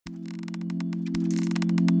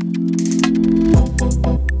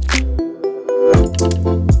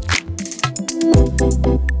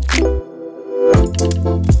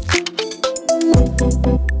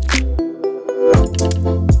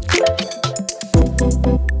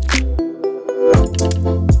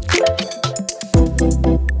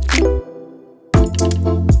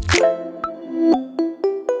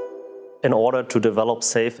in order to develop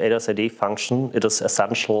safe ADAS ID function, it is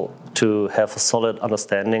essential to have a solid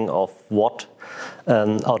understanding of what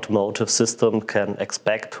an automotive system can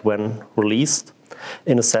expect when released.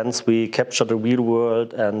 In a sense, we capture the real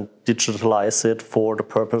world and digitalize it for the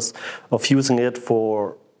purpose of using it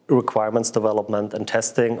for requirements development and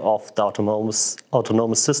testing of the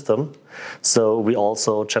autonomous system. So we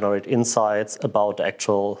also generate insights about the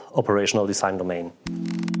actual operational design domain.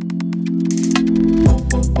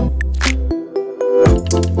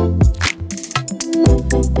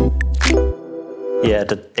 Yeah,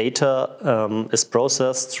 the data is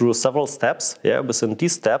processed through several steps. Yeah, within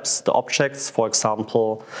these steps, the objects, for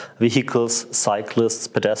example, vehicles, cyclists,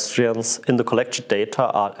 pedestrians, in the collected data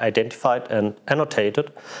are identified and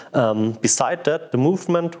annotated. Beside that, the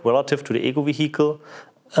movement relative to the ego vehicle,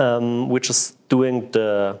 which is doing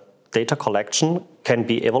the data collection, can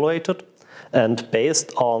be evaluated. And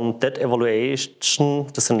based on that evaluation,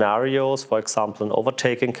 the scenarios, for example, an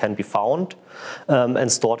overtaking, can be found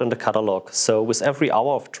and stored in the catalog. So with every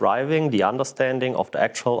hour of driving, the understanding of the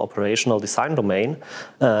actual operational design domain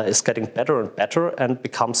is getting better and better and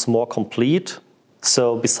becomes more complete.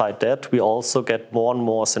 So beside that, we also get more and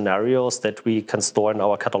more scenarios that we can store in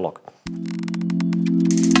our catalog.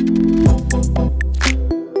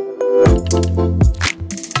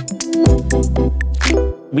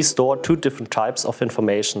 We store two different types of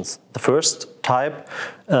informations. The first type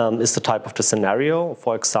is the type of the scenario.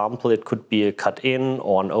 For example, it could be a cut-in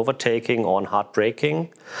or an overtaking or a hard braking.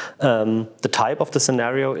 The type of the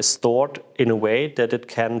scenario is stored in a way that it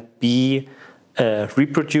can be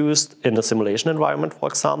reproduced in the simulation environment, for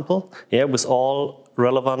example, with all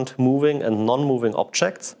relevant moving and non-moving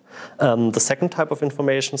objects. The second type of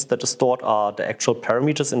information that is stored are the actual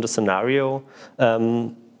parameters in the scenario,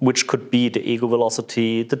 which could be the ego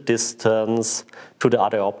velocity, the distance to the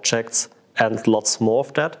other objects, and lots more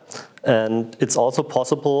of that. And it's also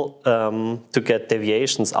possible to get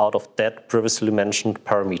deviations out of that previously mentioned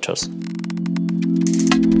parameters.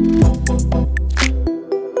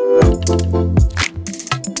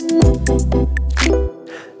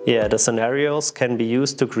 Yeah, the scenarios can be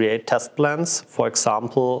used to create test plans. For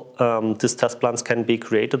example, these test plans can be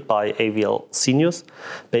created by AVL seniors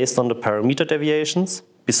based on the parameter deviations.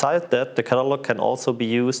 Besides that, the catalog can also be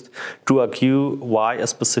used to argue why a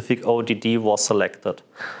specific ODD was selected.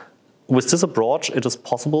 With this approach, it is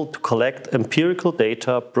possible to collect empirical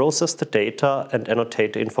data, process the data, and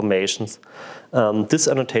annotate the information. This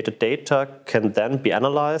annotated data can then be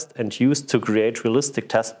analyzed and used to create realistic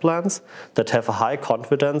test plans that have a high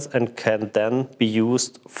confidence and can then be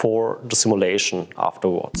used for the simulation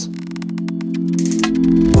afterwards.